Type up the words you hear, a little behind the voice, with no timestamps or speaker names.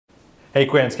Hey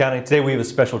Clarence County, today we have a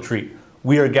special treat.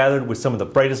 We are gathered with some of the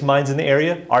brightest minds in the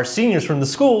area, our seniors from the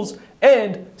schools,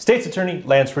 and State's Attorney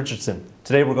Lance Richardson.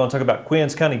 Today we're going to talk about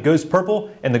Clarence County Goes Purple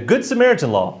and the Good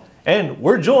Samaritan Law. And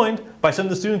we're joined by some of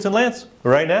the students in Lance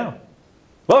right now.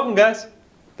 Welcome, guys.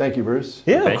 Thank you, Bruce.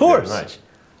 Yeah, Thank of course. you very much.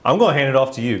 I'm going to hand it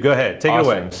off to you. Go ahead, take it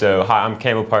away. So, hi, I'm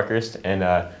Campbell Parkhurst, and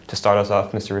to start us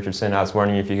off, Mr. Richardson, I was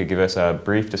wondering if you could give us a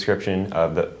brief description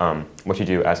of what you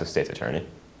do as a State's Attorney.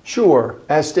 Sure.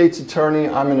 As State's Attorney,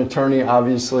 I'm an attorney,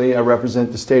 obviously. I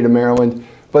represent the state of Maryland,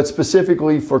 but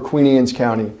specifically for Queen Anne's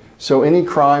County. So any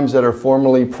crimes that are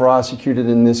formally prosecuted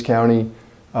in this county,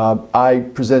 I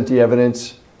present the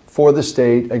evidence for the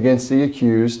state against the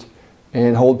accused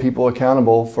and hold people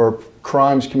accountable for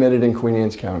crimes committed in Queen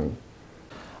Anne's County.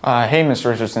 Hey,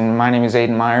 Mr. Richardson, my name is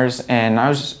Aiden Myers, and I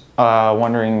was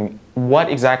wondering,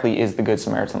 what exactly is the Good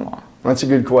Samaritan Law? That's a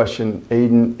good question,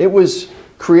 Aiden. It was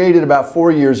created about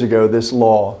 4 years ago, this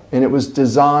law, and it was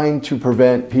designed to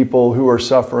prevent people who are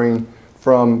suffering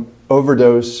from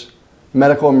overdose,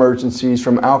 medical emergencies,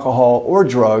 from alcohol or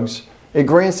drugs. It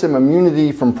grants them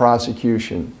immunity from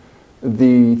prosecution.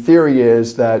 The theory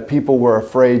is that people were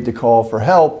afraid to call for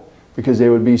help because they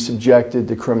would be subjected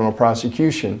to criminal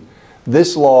prosecution.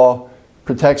 This law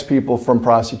protects people from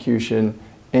prosecution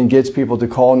and gets people to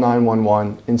call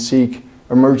 911 and seek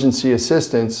emergency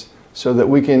assistance so that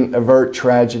we can avert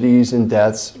tragedies and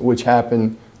deaths which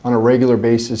happen on a regular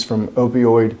basis from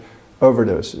opioid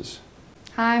overdoses.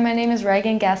 Hi, my name is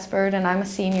Reagan Gaspard and I'm a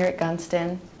senior at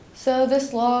Gunston. So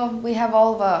this law, we have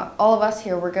all of us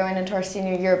here, we're going into our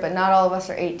senior year, but not all of us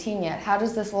are 18 yet. How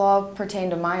does this law pertain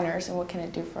to minors and what can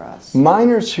it do for us?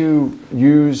 Minors who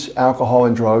use alcohol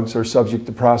and drugs are subject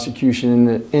to prosecution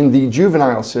in the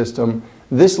juvenile system.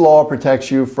 This law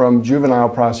protects you from juvenile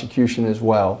prosecution as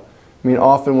well. I mean,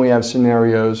 often we have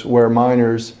scenarios where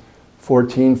minors,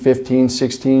 14, 15,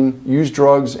 16, use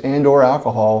drugs and or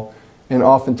alcohol, and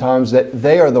oftentimes that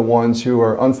they are the ones who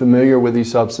are unfamiliar with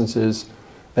these substances.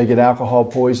 They get alcohol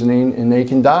poisoning and they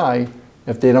can die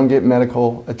if they don't get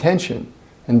medical attention.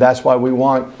 And that's why we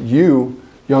want you,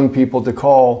 young people, to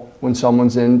call when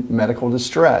someone's in medical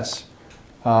distress.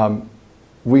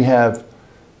 We have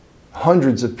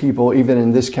hundreds of people, even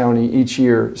in this county each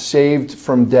year, saved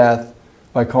from death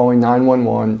by calling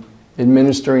 911,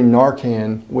 administering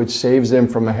Narcan, which saves them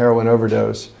from a heroin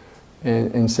overdose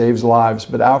and saves lives.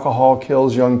 But alcohol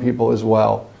kills young people as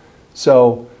well.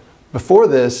 So before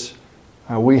this,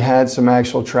 we had some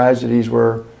actual tragedies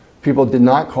where people did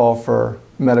not call for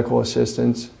medical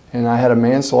assistance. And I had a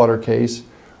manslaughter case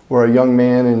where a young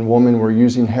man and woman were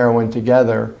using heroin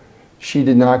together. She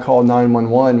did not call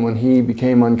 911. When he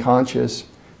became unconscious,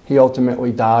 he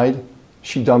ultimately died.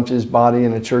 She dumped his body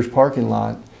in a church parking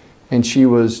lot, and she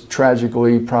was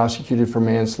tragically prosecuted for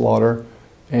manslaughter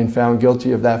and found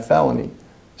guilty of that felony.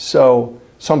 So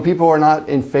some people are not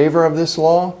in favor of this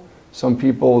law. Some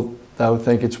people, though,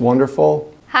 think it's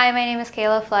wonderful. Hi, my name is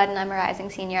Kayla Flood, and I'm a rising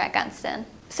senior at Gunston.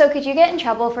 So could you get in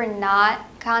trouble for not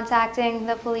contacting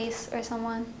the police or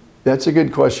someone? That's a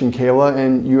good question, Kayla,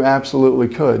 and you absolutely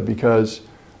could, because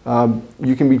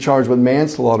you can be charged with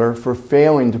manslaughter for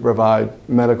failing to provide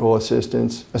medical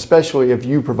assistance, especially if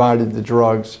you provided the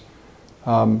drugs.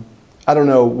 I don't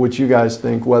know what you guys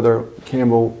think, whether,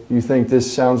 Campbell, you think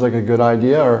this sounds like a good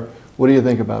idea, or what do you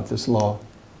think about this law?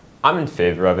 I'm in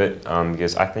favor of it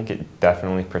because I think it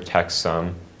definitely protects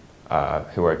some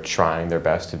who are trying their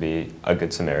best to be a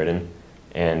good Samaritan.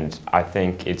 And I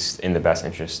think it's in the best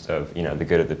interest of the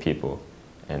good of the people.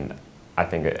 And I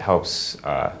think it helps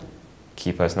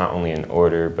keep us not only in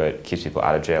order, but keeps people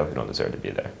out of jail who don't deserve to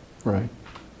be there. Right.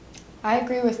 I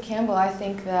agree with Campbell. I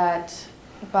think that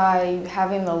by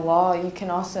having the law, you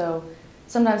can also,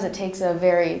 sometimes it takes a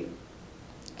very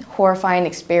horrifying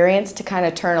experience to kind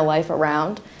of turn a life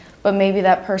around. But maybe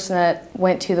that person that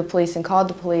went to the police and called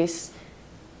the police,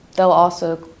 they'll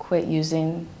also quit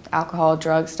using alcohol,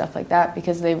 drugs, stuff like that,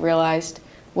 because they realized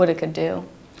what it could do.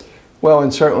 Well,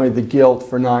 and certainly the guilt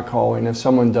for not calling. If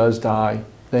someone does die,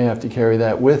 they have to carry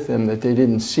that with them, that they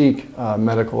didn't seek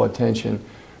medical attention.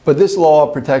 But this law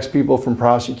protects people from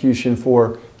prosecution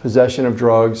for possession of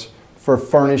drugs, for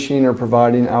furnishing or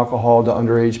providing alcohol to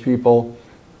underage people.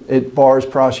 It bars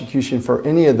prosecution for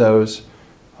any of those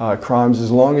crimes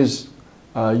as long as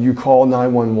you call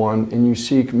 911 and you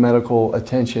seek medical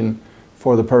attention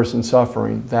for the person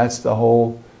suffering. That's the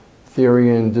whole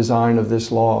theory and design of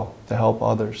this law, to help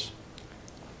others.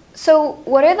 So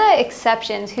what are the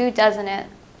exceptions? Who doesn't it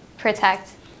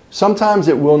protect? Sometimes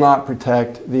it will not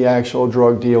protect the actual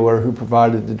drug dealer who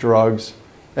provided the drugs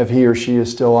if he or she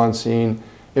is still on scene.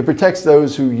 It protects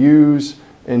those who use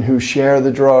and who share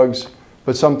the drugs,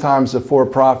 but sometimes the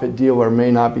for-profit dealer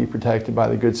may not be protected by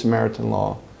the Good Samaritan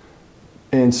law.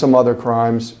 And some other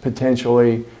crimes,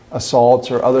 potentially assaults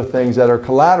or other things that are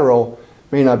collateral,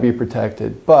 may not be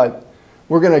protected. But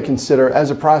we're going to consider,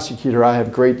 as a prosecutor, I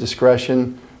have great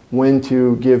discretion when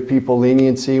to give people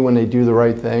leniency when they do the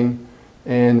right thing.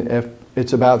 And if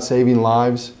it's about saving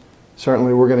lives,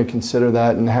 certainly we're going to consider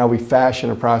that in how we fashion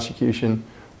a prosecution,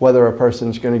 whether a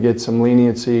person's going to get some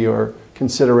leniency or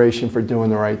consideration for doing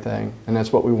the right thing. And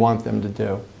that's what we want them to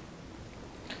do.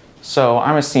 So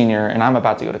I'm a senior and I'm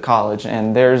about to go to college,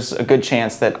 and there's a good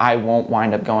chance that I won't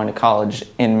wind up going to college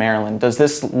in Maryland. Does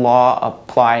this law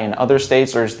apply in other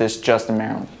states, or is this just in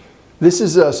Maryland? This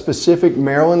is a specific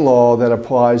Maryland law that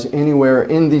applies anywhere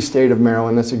in the state of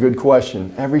Maryland. That's a good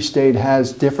question. Every state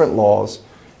has different laws,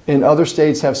 and other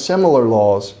states have similar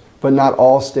laws, but not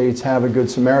all states have a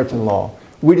Good Samaritan law.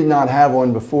 We did not have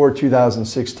one before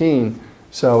 2016,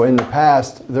 so in the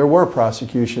past there were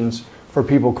prosecutions for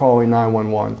people calling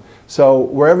 911. So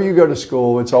wherever you go to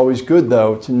school, it's always good,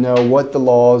 though, to know what the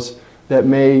laws that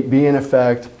may be in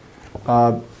effect.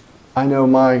 I know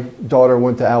my daughter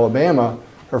went to Alabama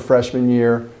her freshman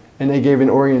year, and they gave an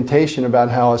orientation about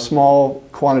how a small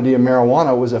quantity of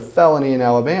marijuana was a felony in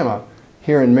Alabama.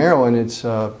 Here in Maryland, it's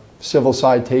civil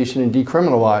citation and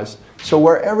decriminalized. So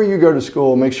wherever you go to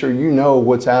school, make sure you know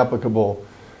what's applicable.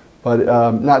 But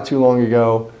not too long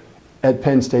ago, at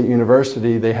Penn State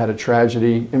University, they had a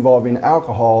tragedy involving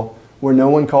alcohol where no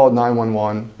one called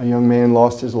 911. A young man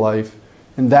lost his life,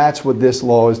 and that's what this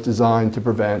law is designed to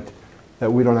prevent,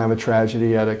 that we don't have a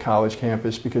tragedy at a college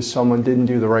campus because someone didn't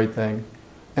do the right thing.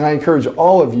 And I encourage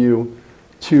all of you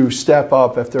to step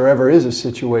up if there ever is a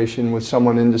situation with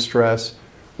someone in distress.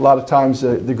 A lot of times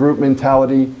the group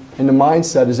mentality and the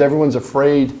mindset is everyone's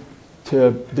afraid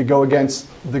to go against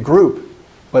the group.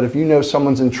 But if you know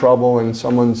someone's in trouble and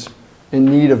someone's in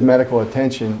need of medical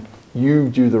attention, you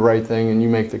do the right thing and you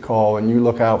make the call and you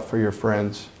look out for your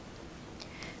friends.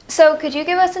 So could you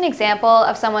give us an example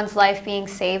of someone's life being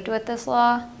saved with this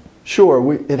law?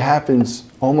 Sure, it happens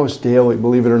almost daily,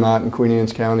 believe it or not, in Queen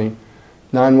Anne's County.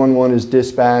 911 is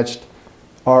dispatched.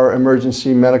 Our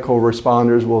emergency medical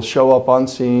responders will show up on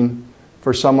scene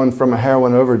for someone from a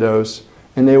heroin overdose,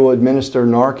 and they will administer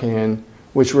Narcan,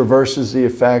 which reverses the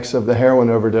effects of the heroin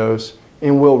overdose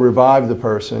and will revive the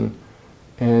person.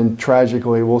 And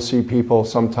tragically, we'll see people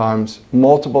sometimes,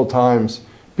 multiple times,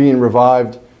 being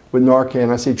revived with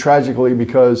Narcan. I say tragically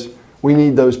because we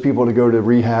need those people to go to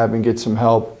rehab and get some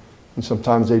help, and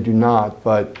sometimes they do not.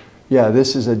 But yeah,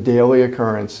 this is a daily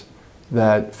occurrence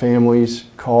that families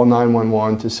call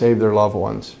 911 to save their loved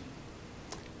ones.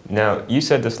 Now, you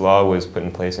said this law was put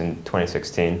in place in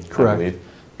 2016, Correct. I believe.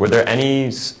 Were there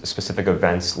any specific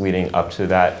events leading up to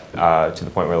that, to the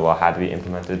point where the law had to be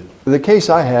implemented? The case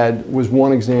I had was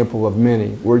one example of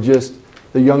many, where just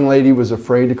the young lady was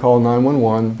afraid to call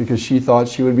 911 because she thought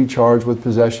she would be charged with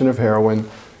possession of heroin,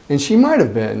 and she might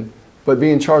have been, but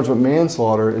being charged with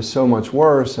manslaughter is so much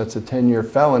worse. That's a 10-year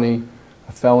felony.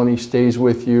 A felony stays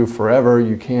with you forever.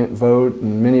 You can't vote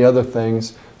and many other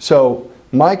things. So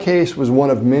my case was one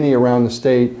of many around the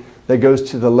state that goes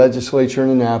to the legislature in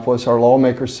Annapolis. Our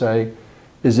lawmakers say,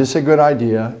 is this a good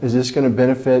idea? Is this going to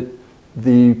benefit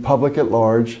the public at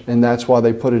large? And that's why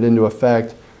they put it into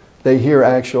effect. They hear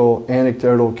actual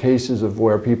anecdotal cases of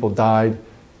where people died,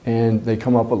 and they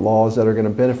come up with laws that are going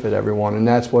to benefit everyone. And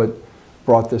that's what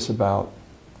brought this about.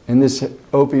 And this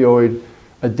opioid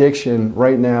addiction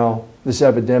right now, this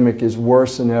epidemic is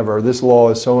worse than ever. This law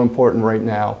is so important right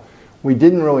now. We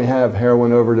didn't really have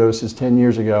heroin overdoses 10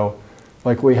 years ago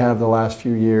like we have the last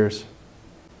few years.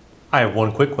 I have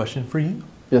one quick question for you.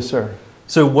 Yes, sir.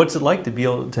 So what's it like to be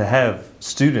able to have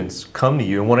students come to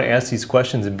you and want to ask these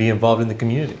questions and be involved in the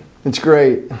community? It's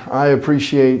great. I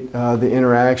appreciate the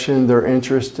interaction, their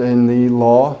interest in the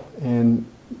law, and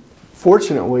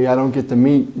fortunately I don't get to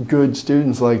meet good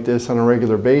students like this on a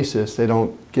regular basis. They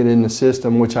don't get in the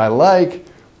system, which I like,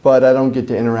 but I don't get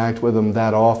to interact with them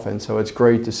that often. So it's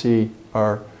great to see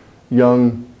our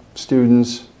young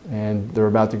students, and they're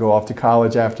about to go off to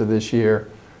college after this year.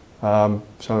 So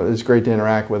it's great to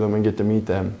interact with them and get to meet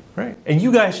them. Right. And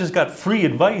you guys just got free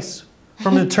advice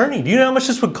from an attorney. Do you know how much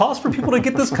this would cost for people to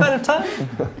get this kind of time?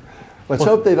 Let's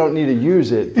hope they don't need to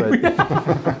use it. But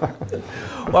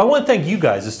Well, I want to thank you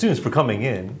guys, the students, for coming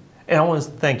in. And I want to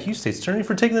thank you, State's Attorney,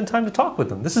 for taking the time to talk with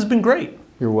them. This has been great.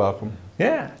 you're welcome.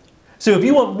 Yeah. So if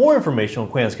you want more information on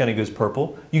Queen Anne's County Goes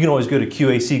Purple, you can always go to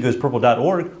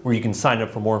QACGoesPurple.org, where you can sign up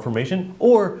for more information,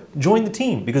 or join the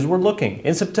team, because we're looking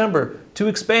in September to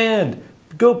expand.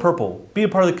 Go Purple. Be a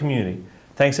part of the community.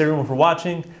 Thanks everyone for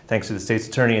watching. Thanks to the State's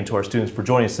Attorney and to our students for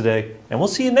joining us today. And we'll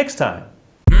see you next time.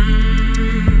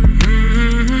 Mm.